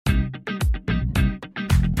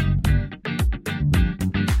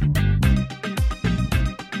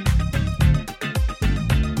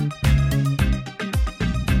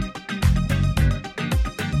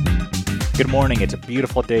Good morning. It's a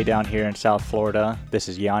beautiful day down here in South Florida. This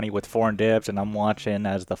is Yanni with Foreign Dibs, and I'm watching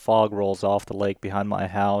as the fog rolls off the lake behind my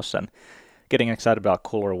house and getting excited about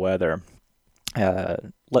cooler weather.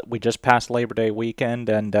 We just passed Labor Day weekend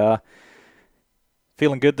and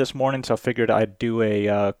feeling good this morning, so I figured I'd do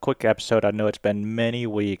a quick episode. I know it's been many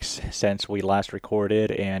weeks since we last recorded,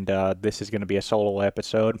 and this is going to be a solo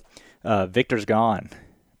episode. Victor's gone,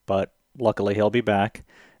 but luckily he'll be back.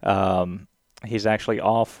 He's actually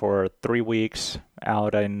off for 3 weeks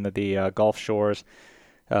out in the Gulf Shores,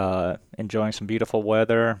 enjoying some beautiful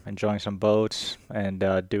weather, enjoying some boats, and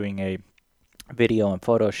doing a video and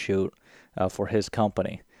photo shoot for his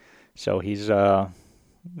company. So he's,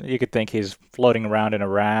 you could think he's floating around in a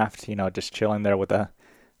raft, just chilling there with a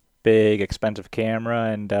big, expensive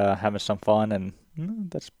camera and having some fun, and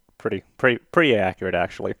that's pretty accurate,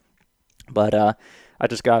 actually. But I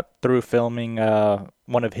just got through filming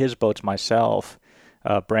one of his boats myself,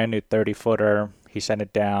 a brand new 30-footer. He sent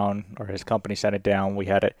it down, or his company sent it down. We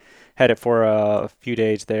had it for a few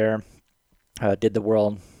days there. Did the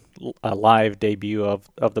world live debut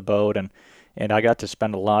of the boat, and I got to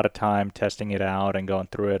spend a lot of time testing it out and going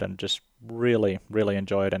through it, and just really, really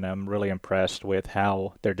enjoyed it. And I'm really impressed with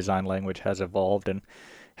how their design language has evolved and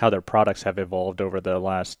how their products have evolved over the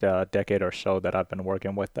last decade or so that I've been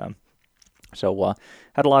working with them. So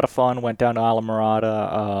had a lot of fun, went down to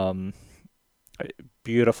Islamorada,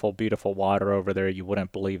 beautiful, beautiful water over there. You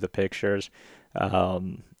wouldn't believe the pictures.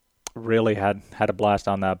 Really had a blast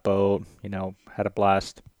on that boat, had a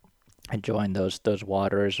blast enjoying those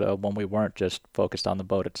waters when we weren't just focused on the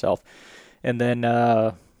boat itself. And then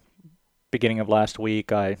beginning of last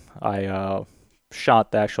week, I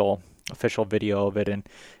shot the actual official video of it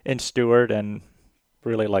in Stewart, and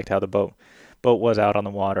really liked how the boat was out on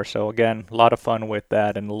the water. So again, a lot of fun with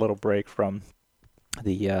that, and a little break from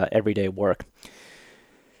the everyday work.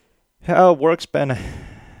 Work's been a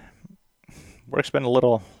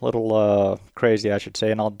little crazy, I should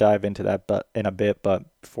say, and I'll dive into that in a bit. But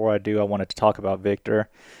before I do, I wanted to talk about Victor.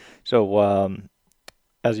 So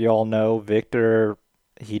as you all know, Victor,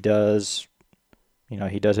 he does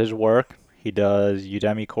his work. He does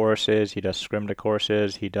Udemy courses. He does Scrimda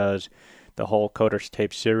courses. He does the whole Coders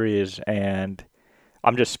Tape series, and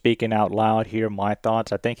I'm just speaking out loud here my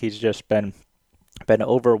thoughts. I think he's just been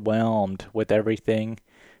overwhelmed with everything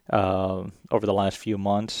over the last few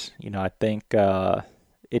months. I think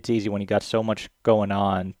it's easy when you got so much going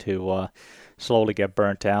on to slowly get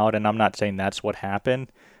burnt out, and I'm not saying that's what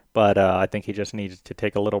happened, but I think he just needs to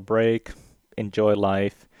take a little break, enjoy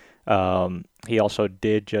life. He also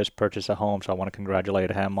did just purchase a home, so I want to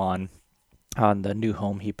congratulate him on the new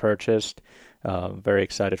home he purchased. Very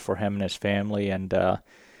excited for him and his family, and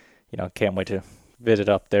can't wait to visit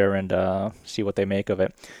up there and see what they make of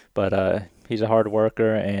it. But he's a hard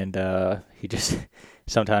worker, and he just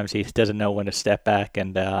sometimes he doesn't know when to step back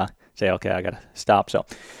and say, okay, I gotta stop. So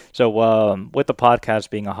with the podcast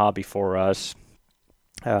being a hobby for us,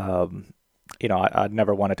 I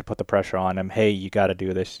never wanted to put the pressure on him. Hey, you got to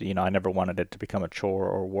do this. I never wanted it to become a chore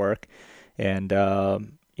or work, and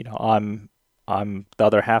I'm the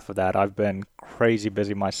other half of that. I've been crazy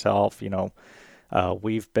busy myself.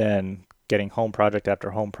 We've been getting home project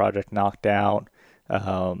after home project knocked out,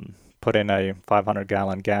 put in a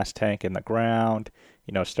 500-gallon gas tank in the ground,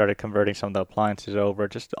 started converting some of the appliances over.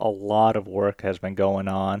 Just a lot of work has been going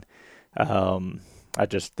on. I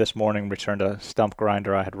just this morning returned a stump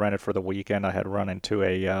grinder I had rented for the weekend. I had run into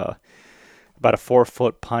about a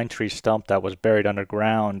 4-foot pine tree stump that was buried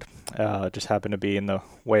underground. Just happened to be in the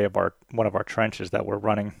way of one of our trenches that we're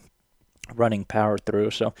running power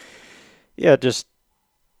through. So yeah, just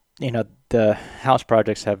the house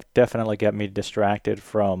projects have definitely got me distracted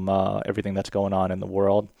from everything that's going on in the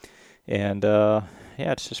world, and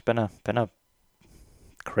it's just been a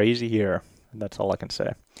crazy year. That's all I can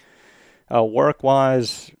say.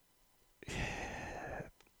 Work-wise,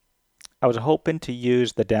 I was hoping to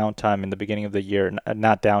use the downtime in the beginning of the year,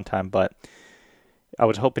 not downtime, but I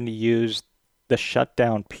was hoping to use the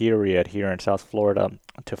shutdown period here in South Florida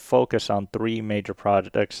to focus on 3 major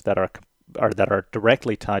projects that are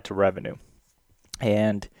directly tied to revenue.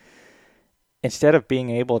 And instead of being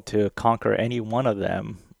able to conquer any one of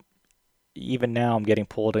them, even now I'm getting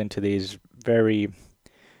pulled into these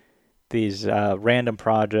random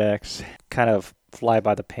projects, kind of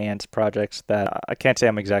fly-by-the-pants projects that I can't say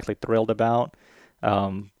I'm exactly thrilled about,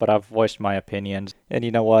 but I've voiced my opinions. And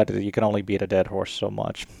you know what? You can only beat a dead horse so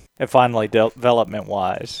much. And finally,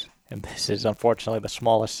 development-wise, and this is unfortunately the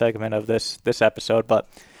smallest segment of this episode, but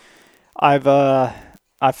I've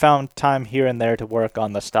found time here and there to work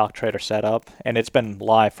on the stock trader setup, and it's been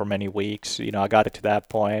live for many weeks. I got it to that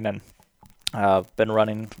point, and Been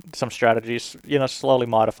running some strategies, slowly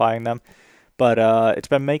modifying them, but it's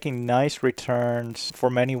been making nice returns for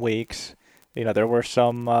many weeks. There were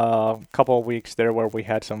some couple of weeks there where we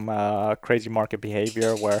had some crazy market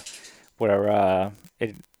behavior where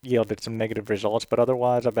it yielded some negative results, but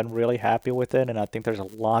otherwise I've been really happy with it, and I think there's a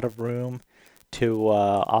lot of room to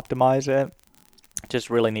optimize it. Just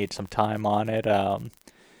really need some time on it.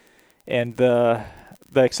 And the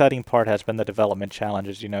exciting part has been the development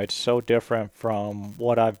challenges. It's so different from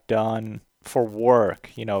what I've done for work.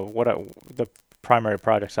 The primary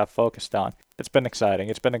projects I've focused on. It's been exciting.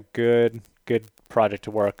 It's been a good project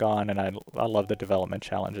to work on, and I love the development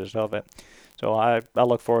challenges of it. So I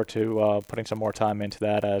look forward to putting some more time into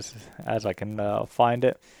that as I can find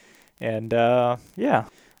it. And yeah,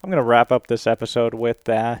 I'm gonna wrap up this episode with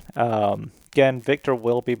that. Again, Victor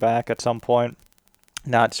will be back at some point,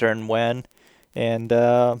 not certain when. And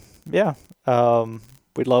yeah,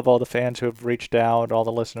 we love all the fans who have reached out, all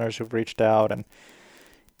the listeners who've reached out and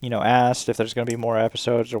asked if there's going to be more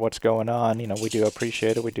episodes or what's going on. We do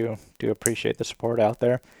appreciate it. We do appreciate the support out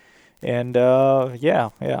there. And yeah.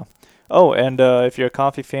 Oh, and if you're a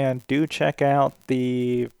coffee fan, do check out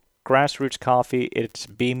the Grassroots coffee. It's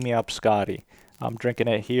Beam Me Up Scotty. I'm drinking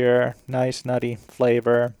it here. Nice nutty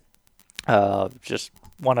flavor. Just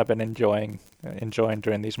one I've been enjoying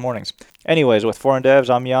during these mornings. Anyways, with Foreign Devs,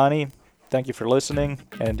 I'm Yanni. Thank you for listening,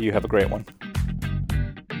 and you have a great one.